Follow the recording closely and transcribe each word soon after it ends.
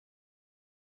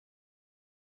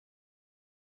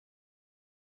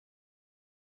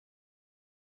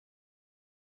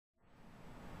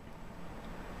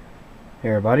Hey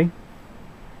everybody,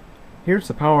 here's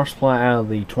the power supply out of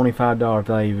the $25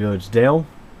 Value Village Dell.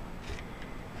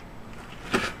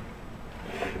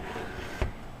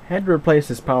 Had to replace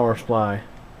this power supply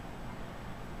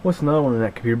with another one in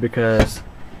that computer because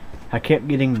I kept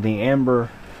getting the amber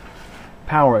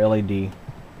power LED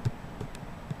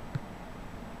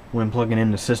when plugging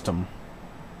in the system.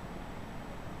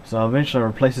 So eventually I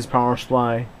replaced this power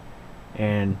supply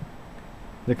and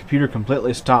the computer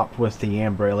completely stopped with the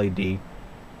amber LED,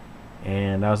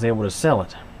 and I was able to sell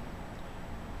it.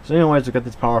 So anyways, we got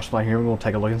this power supply here. We're going to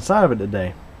take a look inside of it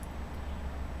today.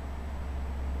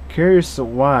 Curious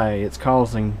why it's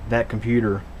causing that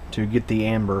computer to get the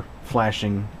amber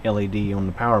flashing LED on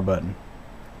the power button.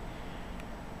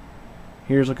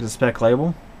 Here's a look at the spec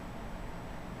label.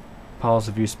 Pause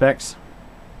to view specs.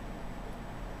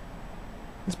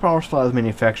 This power supply is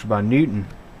manufactured by Newton,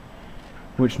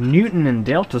 which Newton and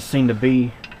Delta seem to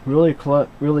be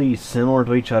really similar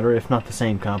to each other, if not the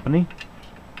same company.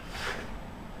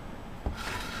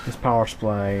 This power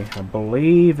supply, I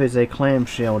believe, is a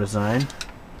clamshell design.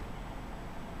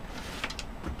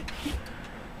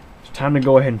 It's time to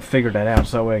go ahead and figure that out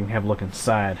so that way I can have a look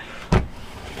inside.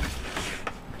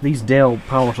 These Dell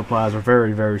power supplies are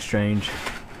very, very strange.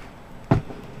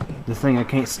 The thing I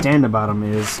can't stand about them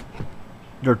is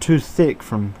they're too thick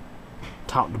from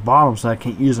top to bottom, so I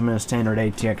can't use them in a standard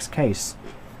ATX case,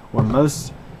 or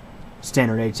most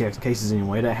standard ATX cases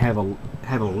anyway that have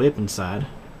a lip inside.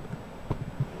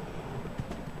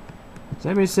 So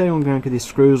that being said, I'm going to get these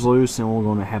screws loose and we're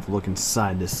going to have a look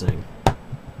inside this thing.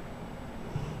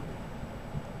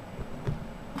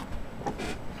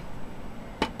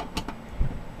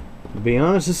 To be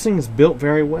honest, this thing is built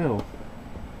very well.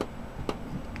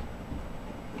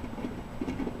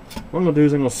 What I'm going to do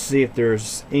is I'm going to see if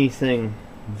there's anything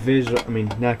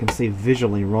that I can see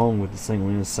visually wrong with this thing on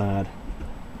the inside.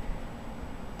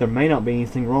 There may not be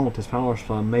anything wrong with this power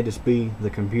supply. It may just be the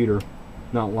computer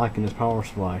not liking this power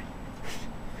supply.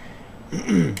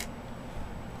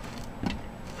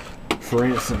 For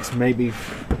instance, maybe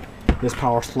this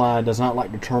power supply does not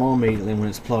like to turn on immediately when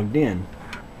it's plugged in.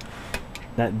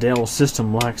 That Dell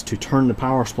system likes to turn the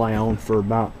power supply on for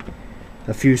about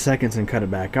a few seconds and cut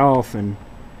it back off, and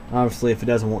obviously if it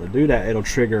doesn't want to do that, it'll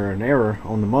trigger an error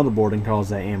on the motherboard and cause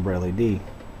that amber LED.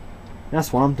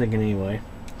 That's what I'm thinking anyway.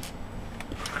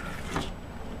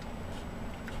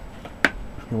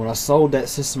 And when I sold that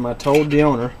system, I told the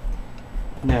owner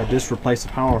now just replace the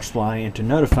power supply and to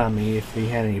notify me if he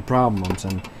had any problems,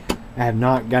 and I have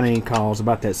not got any calls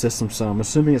about that system, so I'm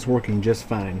assuming it's working just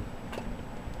fine.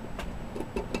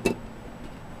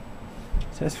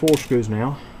 So that's 4 screws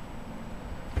now.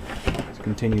 Let's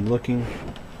continue looking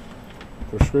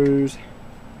for screws.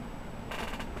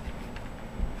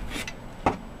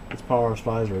 These power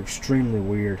supplies are extremely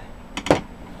weird.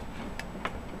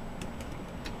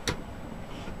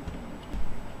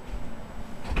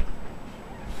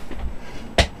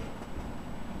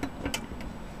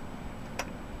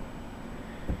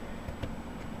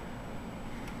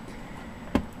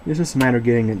 It's just a matter of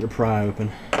getting your pry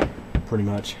open, pretty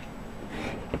much.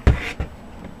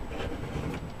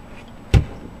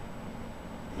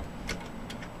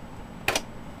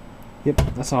 Yep,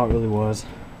 that's all it really was.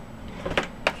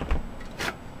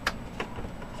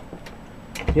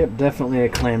 Yep, definitely a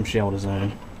clamshell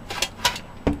design.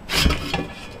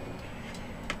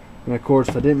 And of course,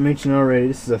 if I didn't mention already,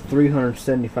 this is a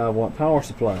 375 watt power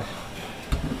supply.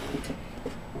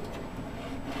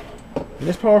 And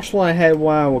this power supply had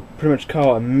what I would pretty much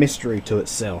call a mystery to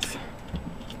itself.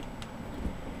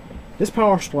 This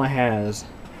power supply has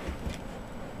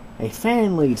a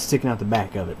fan lead sticking out the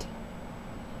back of it.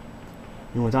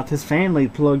 And without this fan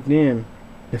lead plugged in,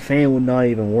 the fan would not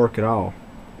even work at all.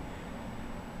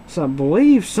 So I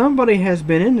believe somebody has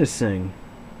been in this thing.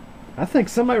 I think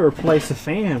somebody replaced the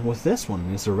fan with this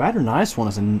one. It's a rather nice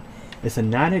one. It's a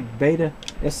Nidec Beta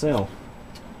SL.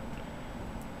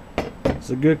 It's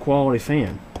a good quality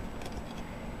fan.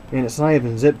 And it's not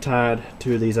even zip tied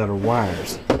to these other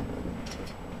wires.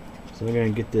 So we're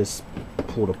going to get this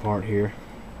pulled apart here.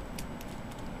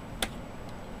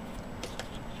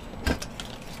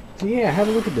 So yeah, have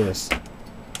a look at this.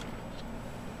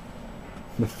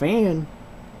 The fan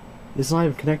is not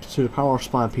even connected to the power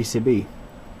supply PCB.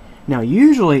 Now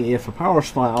usually if a power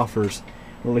supply offers,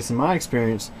 or at least in my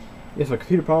experience, if a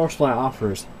computer power supply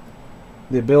offers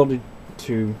the ability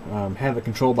to have it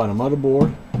controlled by the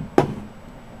motherboard,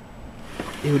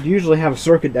 it would usually have a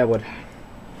circuit that would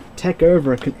take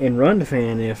over and run the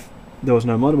fan if there was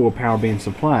no motherboard power being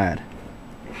supplied.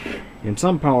 And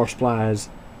some power supplies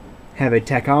have a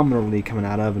tachometer lead coming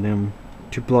out of them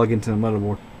to plug into the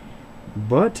motherboard.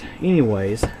 But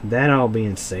anyways, that all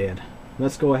being said,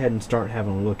 let's go ahead and start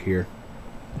having a look here.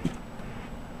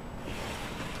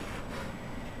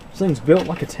 This thing's built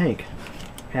like a tank.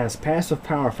 Has passive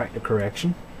power factor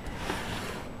correction.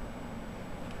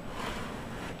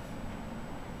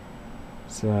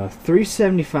 It's a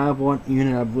 375 watt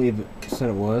unit, I believe it said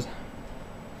it was.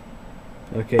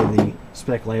 Okay, the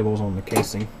spec labels on the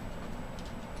casing.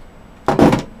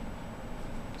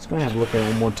 Just gonna have a look at it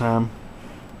one more time.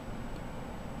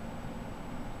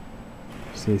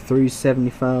 See,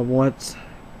 375 watts.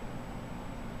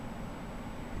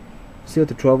 See what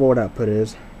the 12 volt output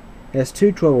is. It has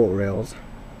two 12 volt rails.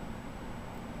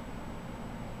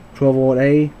 12 volt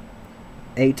A,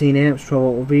 18 amps,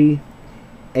 12 volt V,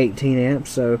 18 amps,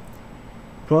 so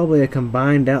probably a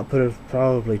combined output of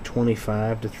probably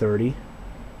 25 to 30.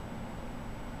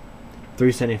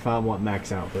 375 watt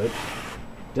max output.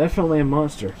 Definitely a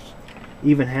monster.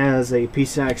 Even has a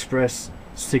PCI Express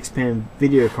 6-pin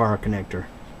video card connector.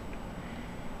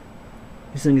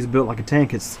 This thing is built like a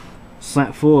tank. It's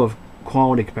slap full of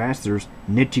quality capacitors,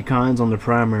 niche cons on the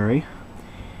primary,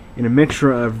 and a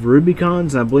mixture of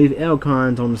Rubicons, I believe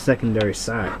L-cons on the secondary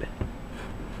side.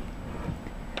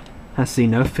 I see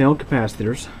no failed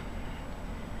capacitors.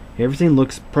 Everything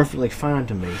looks perfectly fine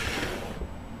to me.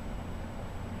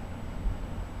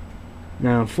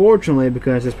 Now, unfortunately,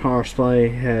 because this power supply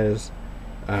has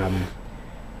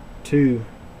two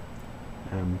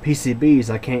PCBs,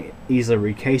 I can't easily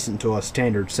recase it into a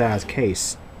standard size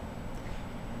case.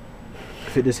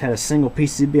 If it just had a single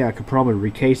PCB, I could probably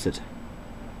recase it.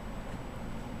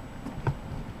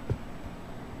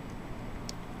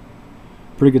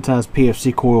 Pretty good sized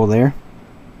PFC coil there.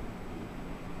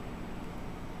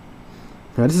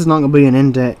 Now, this is not going to be an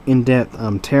in-depth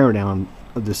teardown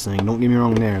of this thing. Don't get me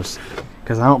wrong there,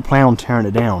 because I don't plan on tearing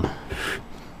it down.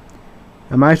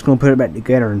 I'm actually going to put it back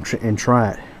together and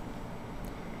try it.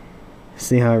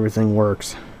 See how everything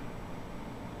works.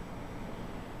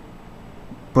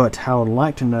 But I would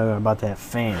like to know about that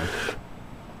fan.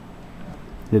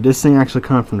 Did this thing actually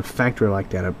come from the factory like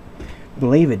that? I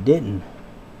believe it didn't.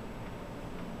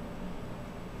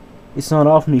 It's not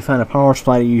often you find a power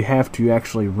supply that you have to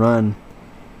actually run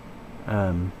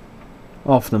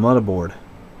off the motherboard.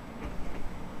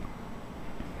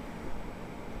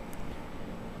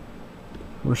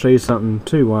 I'll show you something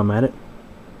too while I'm at it.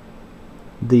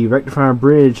 The rectifier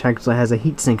bridge actually has a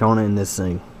heatsink on it in this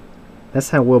thing. That's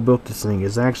how well built this thing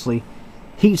is. Actually,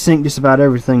 heatsink just about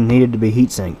everything needed to be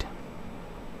heatsinked.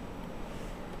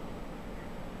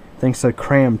 Things so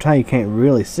crammed tight you can't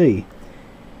really see.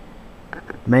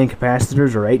 Main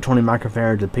capacitors are 820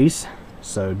 microfarads apiece,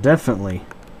 so definitely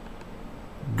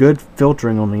good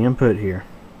filtering on the input here.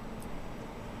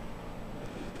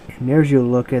 And there's your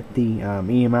look at the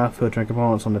EMI filtering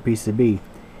components on the PCB.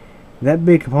 That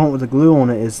big component with the glue on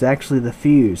it is actually the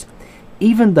fuse.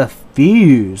 Even the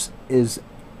fuse is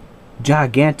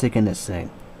gigantic in this thing.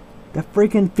 The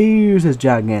freaking fuse is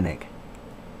gigantic.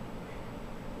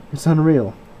 It's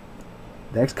unreal.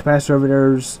 The X capacitor over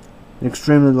there is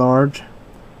extremely large.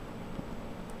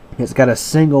 It's got a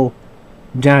single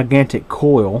gigantic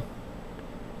coil,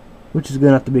 which is good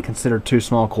enough to be considered two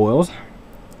small coils.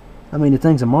 I mean, the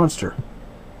thing's a monster.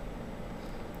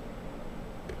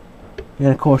 And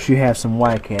of course you have some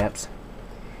Y caps,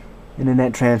 and then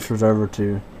that transfers over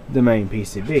to the main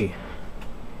PCB,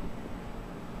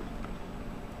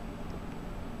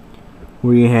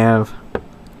 where you have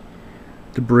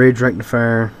the bridge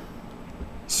rectifier,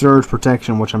 surge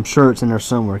protection, which I'm sure it's in there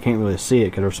somewhere. I can't really see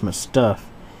it because there's so much stuff.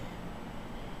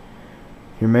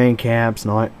 Your main caps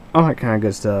and all that kind of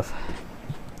good stuff.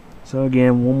 So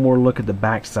again, one more look at the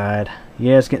back side.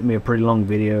 Yeah, it's getting me a pretty long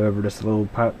video over just a little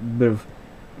bit of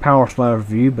power supply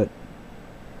review, but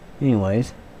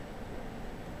anyways,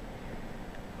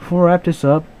 before I wrap this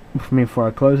up, before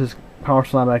I close this power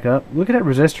supply back up, look at that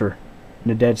resistor in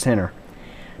the dead center.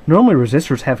 Normally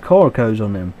resistors have color codes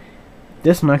on them.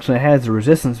 This one actually has the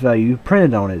resistance value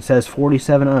printed on it. It says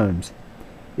 47 ohms.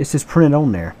 It's just printed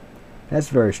on there. That's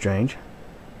very strange.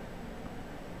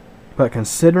 But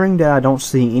considering that I don't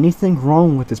see anything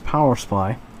wrong with this power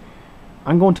supply,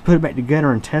 I'm going to put it back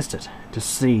together and test it to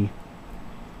see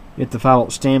if the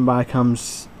 5-volt standby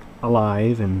comes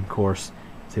alive, and of course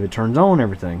see if it turns on and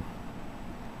everything.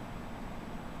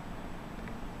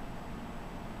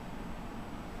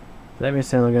 That being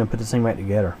said, I'm going to put this thing back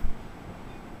together.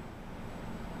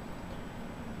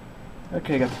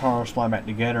 Okay, got the power supply back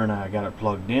together and I got it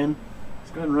plugged in.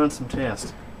 Let's go ahead and run some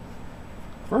tests.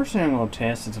 First thing I'm going to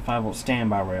test is a 5-volt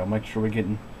standby rail. Make sure we're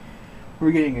getting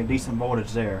a decent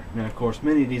voltage there. Now, of course,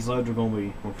 many of these loads are going to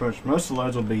be, well, first, most of the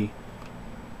loads will be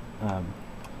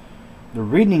The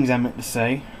readings I meant to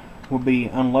say will be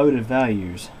unloaded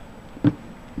values.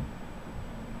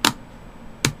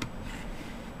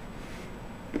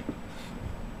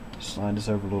 Slide this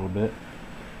over a little bit.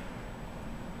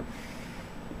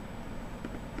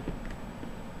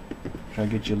 Try to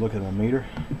get you a look at my meter.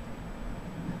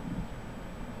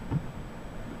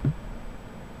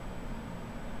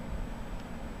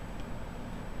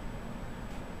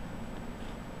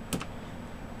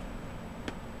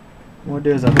 What I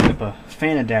do is I hook up a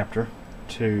fan adapter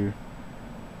to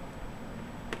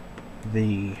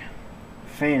the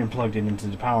fan and plugged it into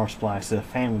the power supply so the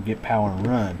fan would get power and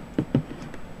run.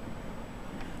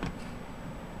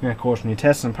 And of course, when you're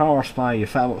testing the power supply, your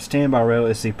 5-volt standby rail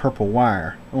is the purple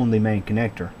wire on the main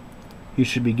connector. You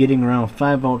should be getting around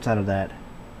 5 volts out of that.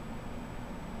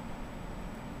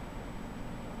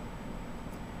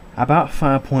 About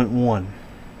 5.1.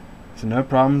 So no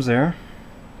problems there.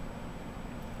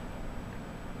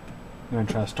 I'm going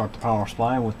to try to start the power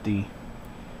supply with the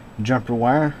jumper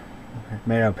wire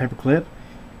made out of paper clip.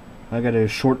 I got to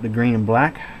short the green and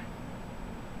black.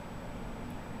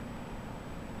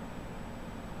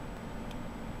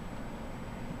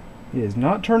 It is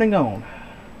not turning on.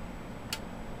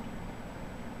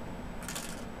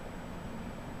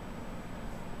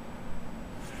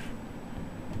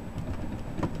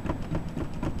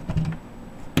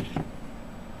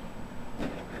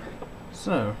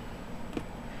 So,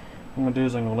 what I'm going to do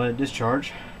is I'm going to let it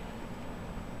discharge.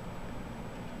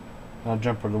 I'll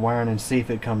jumper the wiring and see if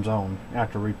it comes on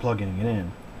after replugging it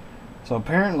in. So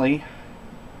apparently,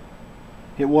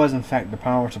 it was in fact the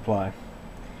power supply.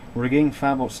 We're getting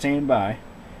 5 volt standby,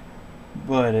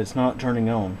 but it's not turning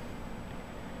on.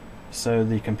 So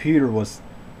the computer was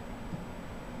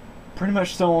pretty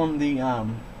much throwing the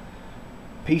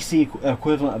PC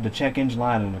equivalent of the check engine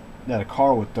light that a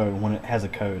car would throw when it has a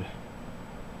code.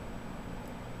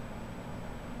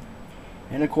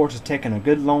 And of course, it's taking a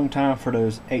good long time for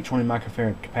those 820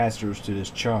 microfarad capacitors to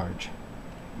discharge.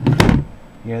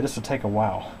 Yeah, this will take a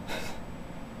while.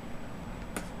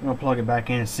 I'm going to plug it back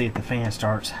in and see if the fan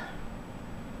starts.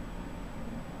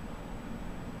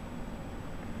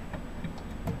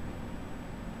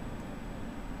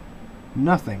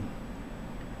 Nothing.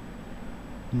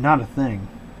 Not a thing.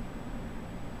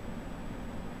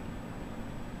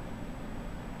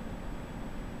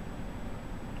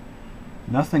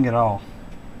 Nothing at all.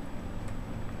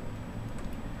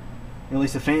 At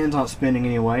least the fan's not spinning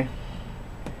anyway.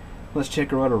 Let's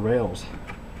check our other rails.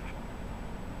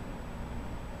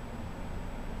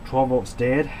 12 volts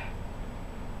dead.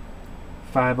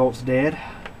 5 volts dead.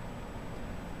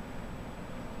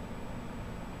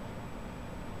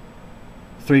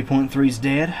 3.3 is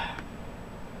dead.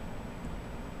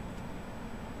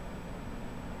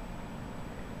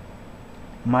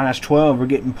 Minus 12, we're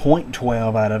getting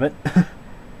 0.12 out of it.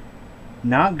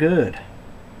 Not good.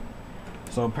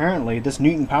 So apparently this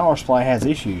Newton power supply has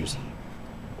issues.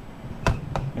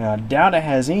 Now, I doubt it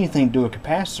has anything to do with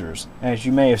capacitors. As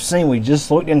you may have seen, we just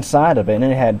looked inside of it and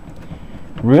it had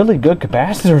really good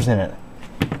capacitors in it.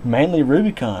 Mainly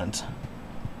Rubicons.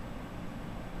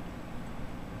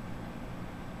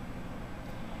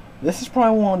 This is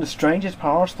probably one of the strangest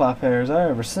power supply failures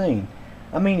I've ever seen.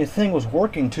 I mean, the thing was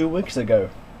working 2 weeks ago.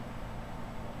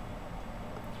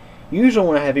 Usually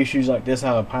when I have issues like this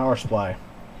out of a power supply,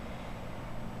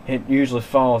 it usually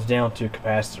falls down to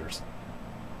capacitors.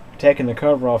 Taking the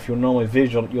cover off,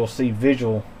 you'll see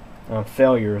visual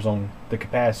failures on the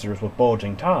capacitors with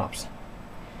bulging tops.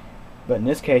 But in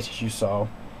this case, as you saw,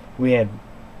 we had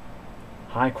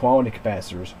high quality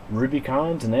capacitors,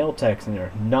 Rubicons and L-Techs in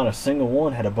there. Not a single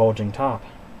one had a bulging top.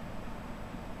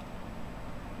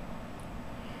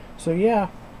 So yeah,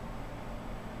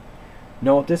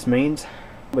 know what this means?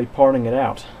 I'll be parting it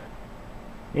out.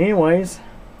 Anyways,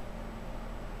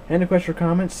 any questions or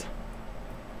comments?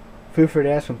 Feel free to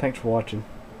ask them. Thanks for watching.